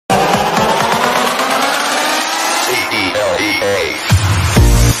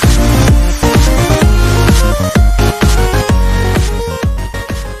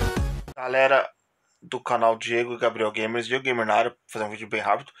galera do canal Diego e Gabriel Gamers, Diego Gamer na área, vou fazer um vídeo bem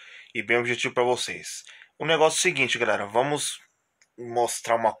rápido e bem objetivo para vocês. O negócio é o seguinte, galera, vamos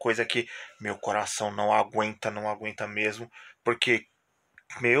mostrar uma coisa que meu coração não aguenta mesmo, porque,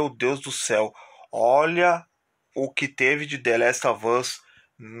 meu Deus do céu, olha o que teve de The Last of Us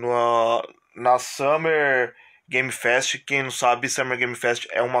na Summer Game Fest. Quem não sabe, Summer Game Fest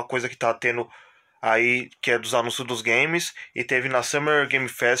é uma coisa que tá tendo aí, que é dos anúncios dos games, e teve na Summer Game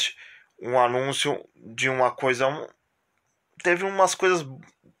Fest um anúncio de uma coisa, teve umas coisas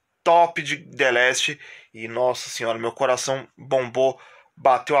top de The Last, e nossa senhora, meu coração bombou,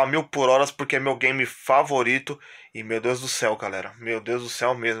 bateu a 1000 por hora, porque é meu game favorito, e meu Deus do céu, galera, meu Deus do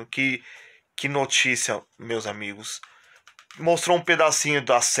céu mesmo, que notícia, meus amigos. Mostrou um pedacinho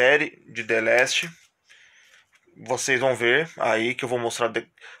da série de The Last, vocês vão ver aí, que eu vou mostrar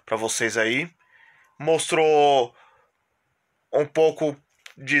pra vocês aí. Mostrou um pouco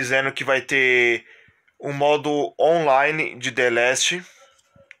dizendo que vai ter um modo online de The Last,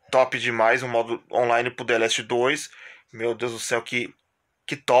 top demais, um modo online pro The Last 2. Meu Deus do céu, que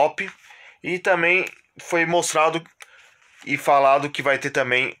top. E também foi mostrado e falado que vai ter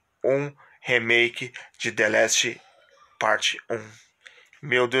também um remake de The Last Parte 1.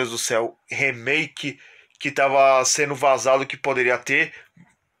 Meu Deus do céu, remake que estava sendo vazado que poderia ter,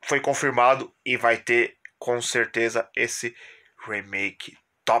 foi confirmado e vai ter com certeza esse remake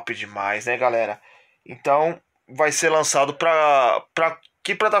top demais, né, galera? Então, vai ser lançado pra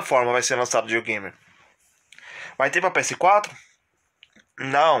que plataforma vai ser lançado o videogame? Vai ter pra PS4?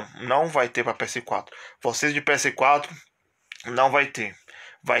 Não, não vai ter pra PS4. Vocês de PS4 não vai ter.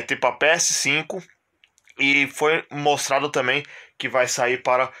 Vai ter pra PS5 e foi mostrado também que vai sair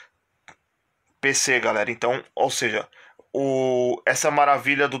para PC, galera. Então, ou seja, essa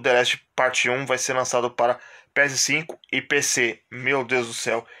maravilha do The Last Parte 1 vai ser lançado para PS5 e PC. Meu Deus do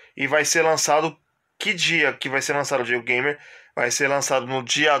céu. E vai ser lançado, que dia que vai ser lançado o Diego Gamer? Vai ser lançado no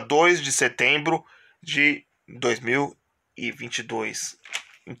dia 2 de setembro de 2022.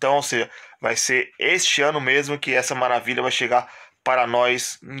 Então, ou seja, vai ser este ano mesmo que essa maravilha vai chegar para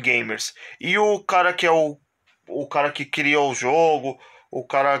nós gamers. E o cara que é o cara que criou o jogo, o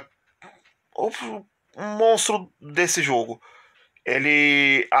cara, um monstro desse jogo.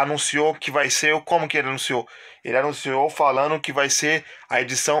 Ele anunciou que vai ser. Como que ele anunciou? Ele anunciou falando que vai ser a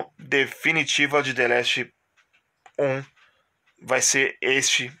edição definitiva de The Last 1. Vai ser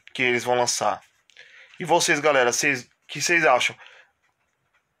este que eles vão lançar. E vocês, galera, que vocês acham?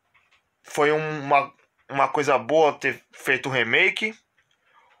 Foi uma coisa boa ter feito um remake?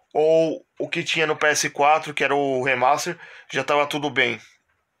 Ou o que tinha no PS4, que era o remaster, já estava tudo bem?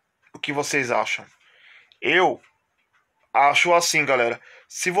 O que vocês acham? Eu acho assim, galera.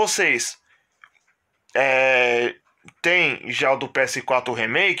 Se vocês têm já o do PS4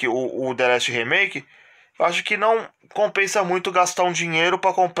 Remake, o The Last Remake, eu acho que não compensa muito gastar um dinheiro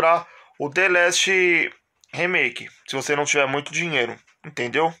para comprar o The Last Remake, se você não tiver muito dinheiro,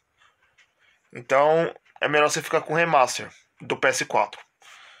 entendeu? Então é melhor você ficar com o remaster do PS4,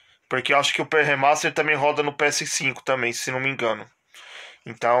 porque eu acho que o remaster também roda no PS5 também, se não me engano.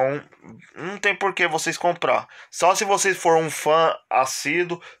 Então, não tem por que vocês comprar. Só se vocês for um fã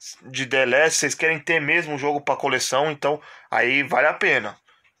assíduo de The Last, vocês querem ter mesmo o jogo para coleção, então aí vale a pena.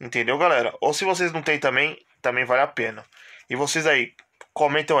 Entendeu, galera? Ou se vocês não têm também, também vale a pena. E vocês aí,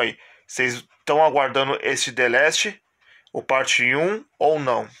 comentam aí. Vocês estão aguardando esse The Last, o parte 1 ou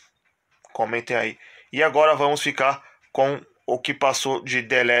não? Comentem aí. E agora vamos ficar com o que passou de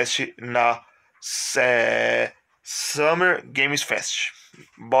The Last na Summer Games Fest.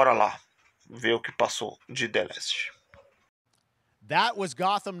 Bora lá ver o que passou de The Last. That was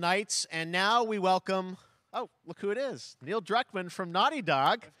Gotham Knights, and now we welcome. Oh, look who it is. Neil Druckmann from Naughty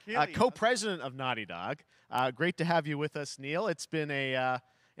Dog, co-president of Naughty Dog. Great to have you with us, Neil. It's been an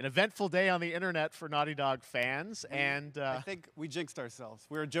eventful day on the internet for Naughty Dog fans, and I think we jinxed ourselves.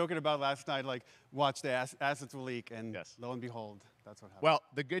 We were joking about last night, like, watch the assets will leak, and yes, lo and behold, that's what happened. Well,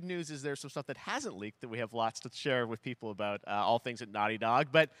 the good news is there's some stuff that hasn't leaked that we have lots to share with people about all things at Naughty Dog.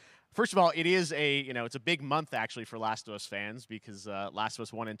 But first of all, it is it's a big month actually for Last of Us fans because Last of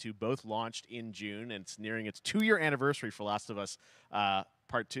Us 1 and 2 both launched in June, and it's nearing its 2-year anniversary for Last of Us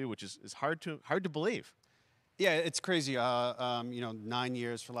Part 2, which is hard to believe. Yeah, it's crazy. 9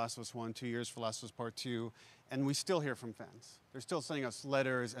 years for Last of Us 1, 2 years for Last of Us Part 2, and we still hear from fans. They're still sending us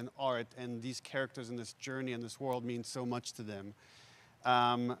letters and art, and these characters in this journey and this world mean so much to them.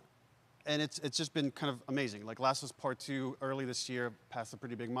 And it's just been kind of amazing. Like Last of Us Part 2 early this year passed a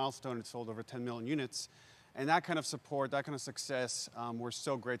pretty big milestone. It sold over 10 million units. And that kind of support, that kind of success, we're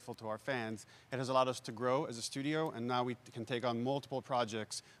so grateful to our fans. It has allowed us to grow as a studio, and now we can take on multiple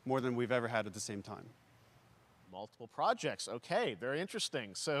projects, more than we've ever had at the same time. Multiple projects. Okay, very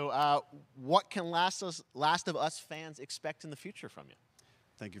interesting. So what can Last of Us fans expect in the future from you?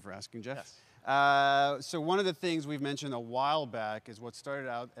 Thank you for asking, Jeff. Yes. So one of the things we've mentioned a while back is what started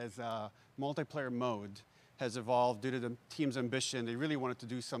out as a multiplayer mode has evolved due to the team's ambition. They really wanted to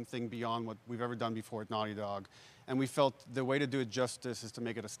do something beyond what we've ever done before at Naughty Dog. And we felt the way to do it justice is to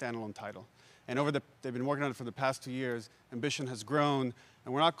make it a standalone title. And they've been working on it for the past 2 years. Ambition has grown,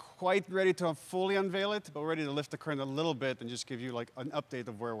 and we're not quite ready to fully unveil it, but we're ready to lift the curtain a little bit and just give you like an update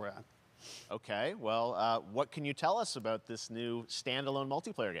of where we're at. Okay, well, what can you tell us about this new standalone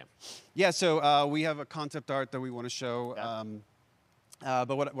multiplayer game? Yeah, so we have a concept art that we want to show. Okay.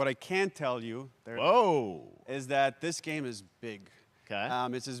 But what I can tell you is that this game is big. Okay.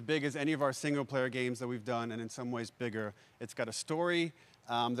 It's as big as any of our single-player games that we've done, and in some ways bigger. It's got a story.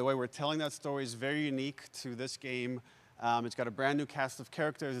 The way we're telling that story is very unique to this game. It's got a brand new cast of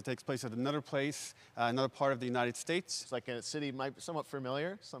characters. It takes place at another place, another part of the United States. It's like a city might be somewhat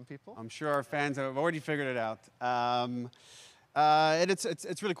familiar, some people. I'm sure our fans have already figured it out. And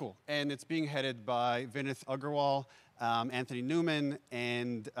it's really cool. And it's being headed by Vinith Agarwal, Anthony Newman,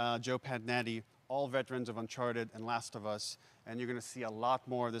 and Joe Pantnati, all veterans of Uncharted and Last of Us. And you're going to see a lot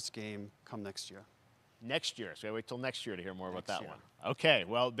more of this game come next year. Next year, so I wait till next year to hear more about that year. one. Okay,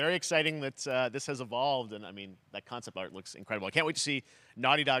 well, very exciting that this has evolved, and I mean, that concept art looks incredible. I can't wait to see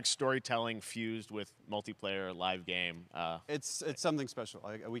Naughty Dog's storytelling fused with multiplayer live game. It's something special.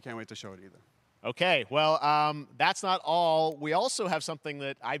 We can't wait to show it either. Okay, well, that's not all. We also have something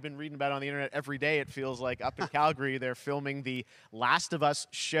that I've been reading about on the internet every day, it feels like. Up in Calgary, they're filming the Last of Us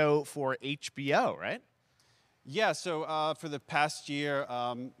show for HBO, right? Yeah, so for the past year,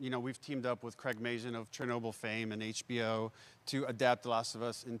 we've teamed up with Craig Mazin of Chernobyl fame and HBO to adapt The Last of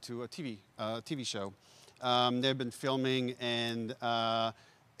Us into a TV show. They've been filming, and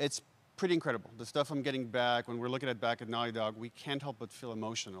it's pretty incredible. The stuff I'm getting back, when we're looking at back at Naughty Dog, we can't help but feel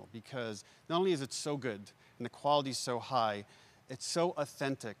emotional because not only is it so good and the quality is so high, it's so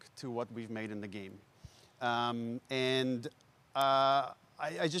authentic to what we've made in the game.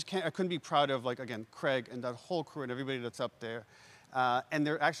 I just can't, I couldn't be proud of, like, again, Craig and that whole crew and everybody that's up there. And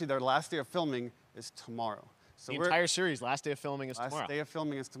their last day of filming is tomorrow. So the entire series, last day of filming is tomorrow. Last day of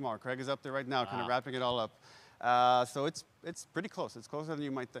filming is tomorrow. Craig is up there right now, kind of wrapping it all up. So it's pretty close. It's closer than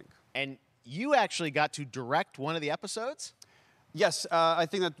you might think. And you actually got to direct one of the episodes? Yes, I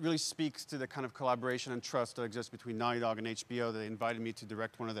think that really speaks to the kind of collaboration and trust that exists between Naughty Dog and HBO. They invited me to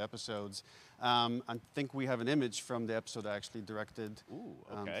direct one of the episodes. I think we have an image from the episode I actually directed. Ooh,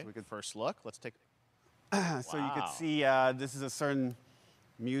 okay. So we could first look. Let's take. So you could see this is a certain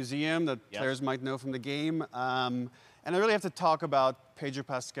museum that players might know from the game. And I really have to talk about Pedro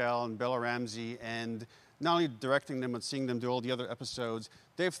Pascal and Bella Ramsey, and not only directing them, but seeing them do all the other episodes.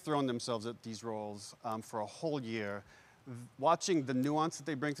 They've thrown themselves at these roles for a whole year. Watching the nuance that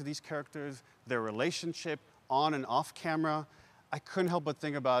they bring to these characters, their relationship on and off camera, I couldn't help but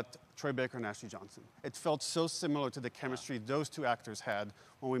think about Troy Baker and Ashley Johnson. It felt so similar to the chemistry those two actors had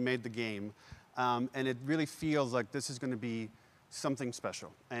when we made the game. And it really feels like this is going to be something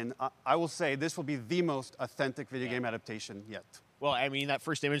special. And I will say this will be the most authentic video game adaptation yet. Well, I mean, that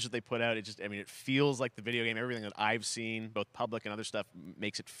first image that they put out, it feels like the video game. Everything that I've seen, both public and other stuff,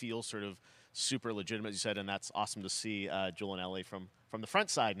 makes it feel sort of super legitimate, as you said, and that's awesome to see Joel and Ellie from the front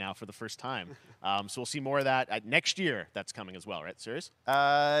side now for the first time. So we'll see more of that next year. That's coming as well, right? Serious?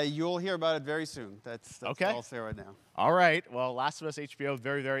 You'll hear about it very soon. That's okay. All I'll say right now. All right. Well, Last of Us HBO,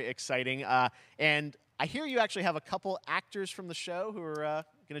 very, very exciting. And I hear you actually have a couple actors from the show who are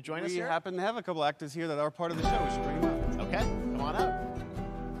going to join us here. We happen to have a couple actors here that are part of the show. We should bring them up. Okay. Come on up.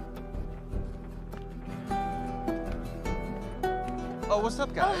 Oh, what's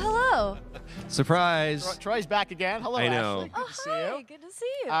up, guys? Oh, hello. Surprise. Troy's back again. Hello, I know. Ashley. Good to see you. Hi, good to see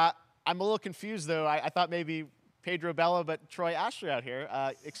you. I'm a little confused, though. I thought maybe Pedro Bella, but Troy Ashley out here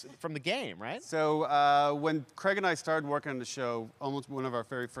from the game, right? So when Craig and I started working on the show, almost one of our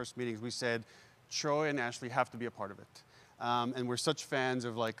very first meetings, we said, Troy and Ashley have to be a part of it. And we're such fans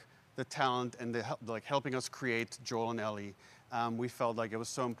of like the talent and the helping us create Joel and Ellie. We felt like it was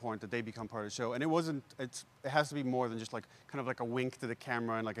so important that they become part of the show. And it has to be more than just like kind of like a wink to the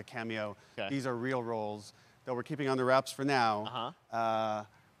camera and like a cameo. Okay. These are real roles that we're keeping under wraps for now.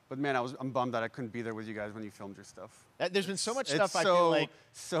 But man, I'm bummed that I couldn't be there with you guys when you filmed your stuff. There's been so much It's stuff I feel like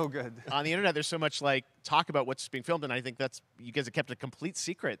so good. on the internet. There's so much like talk about what's being filmed, and I think that's you guys have kept a complete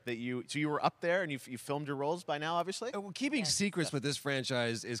secret that you. So you were up there and you filmed your roles by now, obviously. Well, keeping secrets with this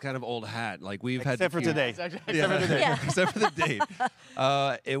franchise is kind of old hat. Like we've had Except for today. except for the date.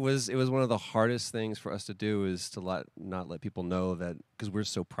 It was one of the hardest things for us to do is to not let people know that, because we're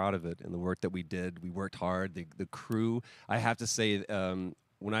so proud of it and the work that we did. We worked hard. The crew. I have to say,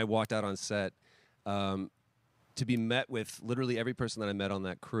 when I walked out on set, to be met with literally every person that I met on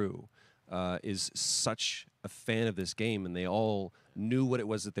that crew is such a fan of this game, and they all knew what it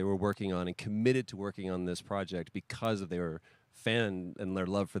was that they were working on and committed to working on this project because of their fan and their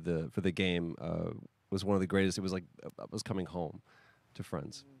love for the game. Was one of the greatest. It was like I was coming home to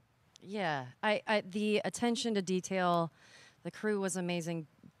friends. Yeah, the attention to detail, the crew was amazing.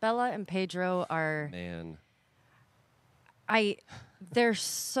 Bella and Pedro are they're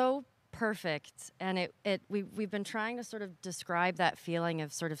so perfect, and we've been trying to sort of describe that feeling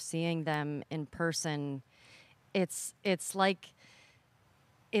of sort of seeing them in person. It's like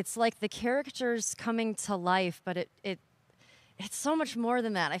the characters coming to life, but it's so much more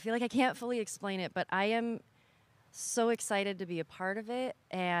than that. I feel like I can't fully explain it, but I am so excited to be a part of it,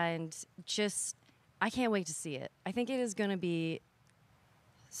 and just I can't wait to see it. I think it is going to be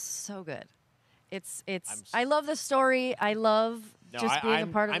so good. I love the story. I love being a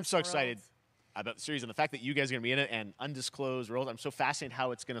part of. I'm so excited about the series and the fact that you guys are going to be in it and undisclosed roles. I'm so fascinated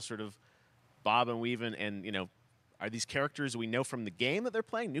how it's going to sort of bob and weave and you know, are these characters we know from the game that they're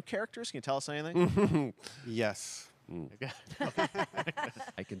playing new characters? Can you tell us anything? Yes.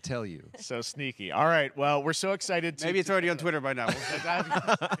 I can tell you. So sneaky. All right. Well, we're so excited. Maybe it's already on Twitter by now.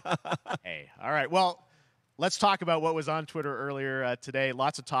 Hey. All right. Well, let's talk about what was on Twitter earlier today.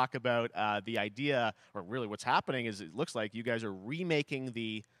 Lots of talk about the idea, or really what's happening is it looks like you guys are remaking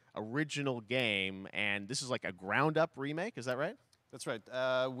the original game, and this is like a ground-up remake. Is that right? That's right.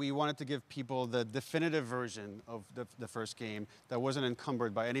 We wanted to give people the definitive version of the first game that wasn't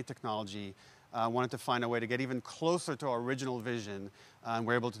encumbered by any technology. Wanted to find a way to get even closer to our original vision, and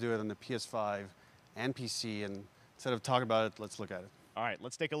we're able to do it on the PS5 and PC. And instead of talking about it, let's look at it. All right,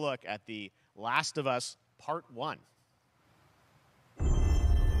 let's take a look at The Last of Us Part 1.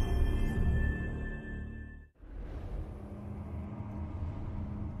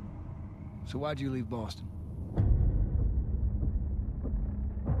 So why'd you leave Boston?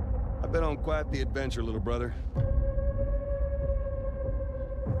 I've been on quite the adventure, little brother.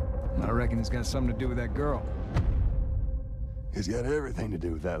 I reckon it's got something to do with that girl. It's got everything to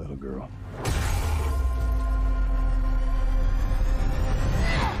do with that little girl.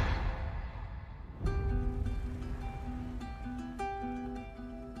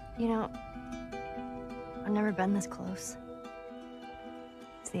 You know, I've never been this close.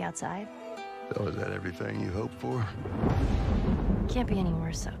 It's the outside. So is that everything you hoped for? Can't be any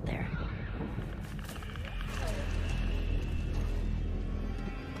worse out there.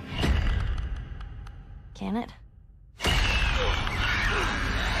 Can it?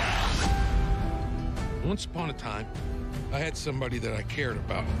 Once upon a time, I had somebody that I cared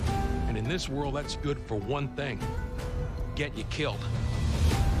about. And in this world, that's good for one thing. Get you killed.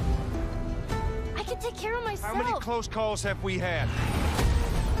 I can take care of myself. How many close calls have we had?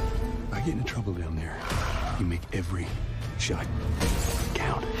 I get into trouble down there. You make every shot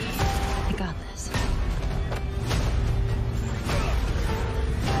count. I got this.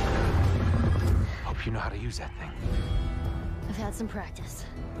 Hope you know how to use that thing. I've had some practice.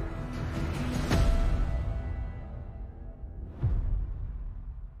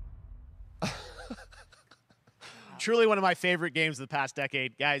 Truly one of my favorite games of the past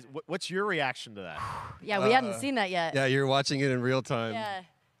decade. Guys, what's your reaction to that? Yeah, we hadn't seen that yet. Yeah, you're watching it in real time.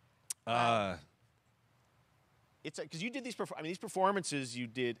 Yeah. It's because you did these. These performances you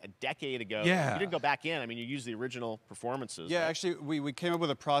did a decade ago. Yeah. You didn't go back in. I mean, you used the original performances. Yeah, right? actually, we came up with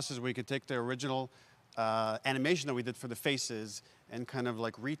a process where we could take the original animation that we did for the faces and kind of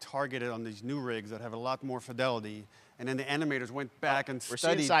like retarget it on these new rigs that have a lot more fidelity. And then the animators went back and We're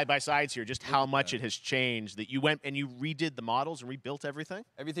studied. seeing side by sides here, just how much it has changed. That you went and you redid the models and rebuilt everything.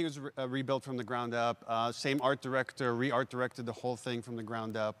 Everything was rebuilt from the ground up. Same art director, re-art directed the whole thing from the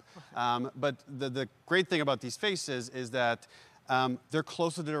ground up. But the great thing about these faces is that they're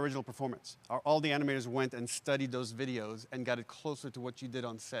closer to the original performance. All the animators went and studied those videos and got it closer to what you did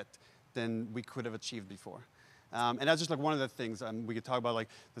on set than we could have achieved before. And that's just like one of the things we could talk about, like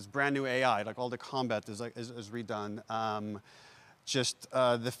this brand new AI, like all the combat is redone. just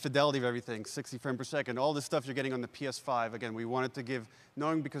the fidelity of everything, 60 frames per second, all the stuff you're getting on the PS5. Again, we wanted to give,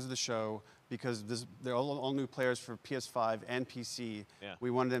 knowing because of the show, because they're all new players for PS5 and PC,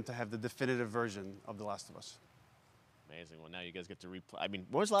 we wanted them to have the definitive version of The Last of Us. Amazing. Well, now you guys get to replay. I mean,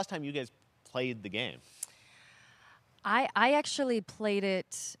 when was the last time you guys played the game? I actually played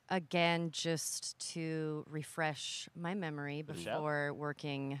it again just to refresh my memory before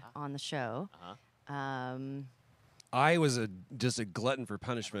working on the show. I was just a glutton for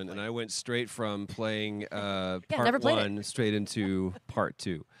punishment, and I went straight from playing never part played one straight into part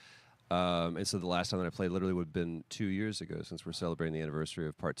two. And so the last time that I played literally would have been 2 years ago, since we're celebrating the anniversary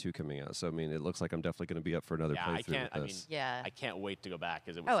of part two coming out. So, I mean, it looks like I'm definitely going to be up for another playthrough with this. I can't wait to go back,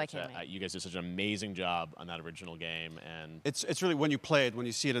 because it was you guys did such an amazing job on that original game. And it's really, when you play it, when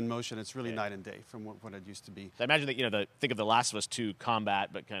you see it in motion, it's really night and day from what it used to be. I imagine that, think of The Last of Us 2 combat,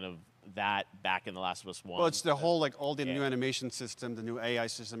 but kind of that back in The Last of Us 1. Well, it's the whole, all the new animation system, the new AI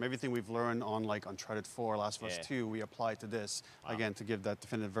system, everything we've learned on, Uncharted 4, Last of Us 2, we apply to this, again, to give that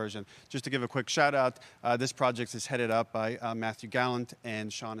definitive version. Just to give a quick shout out, this project is headed up by Matthew Gallant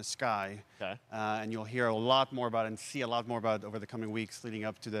and Shauna Skye. Okay. And you'll hear a lot more about it and see a lot more about it over the coming weeks leading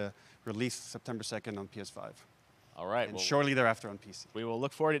up to the release September 2nd on PS5. All right. And shortly thereafter on PC. We will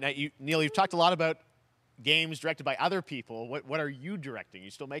look forward to it. Now, Neil, you've talked a lot about games directed by other people. What are you directing?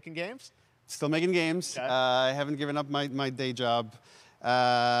 You still making games? Still making games. Okay. I haven't given up my day job.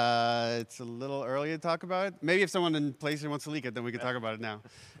 It's a little early to talk about it. Maybe if someone in PlayStation wants to leak it, then we can talk about it now.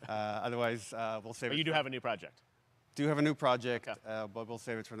 Otherwise, we'll save it. But you do have a new project. Do have a new project, but we'll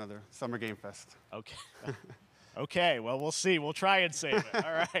save it for another Summer Game Fest. Okay. Okay, well, we'll see. We'll try and save it.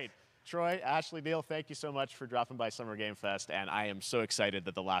 All right. Troy, Ashley, Neil, thank you so much for dropping by Summer Game Fest, and I am so excited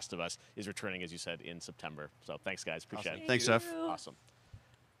that The Last of Us is returning, as you said, in September. So thanks, guys. Appreciate it. Thanks, Jeff. Awesome.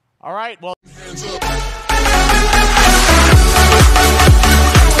 All right, well...